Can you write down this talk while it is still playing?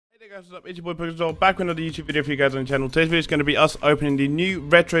Hey guys, what's up? It's your boy SUPERZOMGBBQ back with another YouTube video for you guys on the channel. Today's video is going to be us opening the new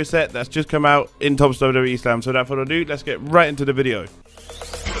retro set that's just come out in Top WWE Slam. So without further ado, let's get right into the video.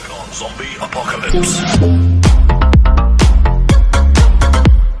 Zombie apocalypse.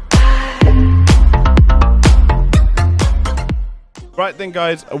 Right then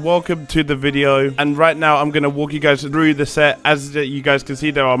guys, welcome to the video, and right now I'm going to walk you guys through the set. As you guys can see,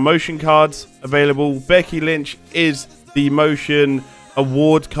 there are motion cards available. Becky Lynch is the motion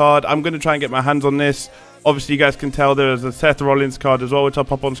award card. I'm going to try and get my hands on this. Obviously you guys can tell there is a Seth Rollins card as well, which I'll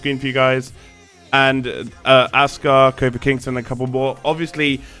pop on screen for you guys, and Asuka, Kofi Kingston, and a couple more.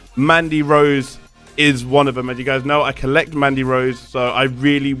 Obviously Mandy Rose is one of them. As you guys know, I collect Mandy Rose, so I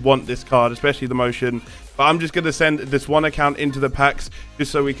really want this card, especially the motion. But I'm just going to send this one account into the packs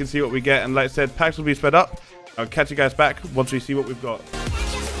just so we can see what we get. And like I said, packs will be sped up. I'll catch you guys back once we see what we've got.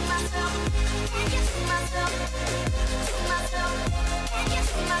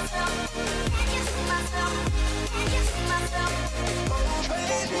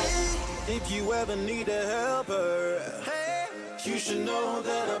 If you ever need a helper, you should know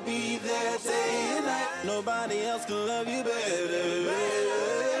that I'll be there day and night. Nobody else can love you better.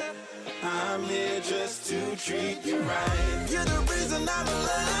 I'm here just to treat you right. You're the reason I'm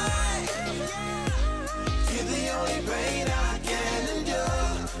alive. You're the only pain I can endure.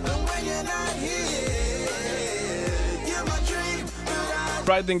 But when you're not here, you're my dream.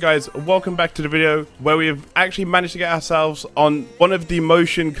 Right then guys, welcome back to the video where we have actually managed to get ourselves on one of the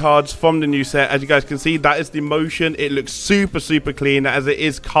motion cards from the new set. As you guys can see, that is the motion. It looks super clean, as it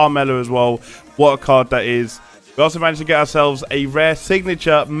is Carmella as well. What a card that is. We also managed to get ourselves a rare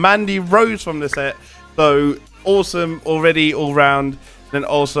signature Mandy Rose from the set. So awesome already all round. Then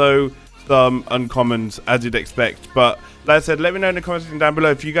also some uncommons as you'd expect. But like I said, let me know in the comments down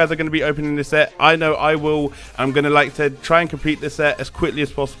below if you guys are going to be opening this set. I know I will. I'm going to, like I said, try and complete this set as quickly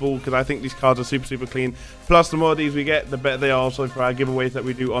as possible because I think these cards are super clean. Plus, the more of these we get, the better they are also for our giveaways that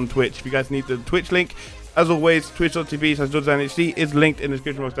we do on Twitch. If you guys need the Twitch link, as always, twitch.tv/JordanHD is linked in the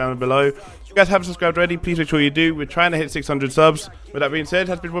description box down below. If you guys haven't subscribed already, please make sure you do. We're trying to hit 600 subs. With that being said,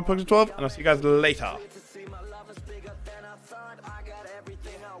 has been SUPERZOMGBBQ, and I'll see you guys later.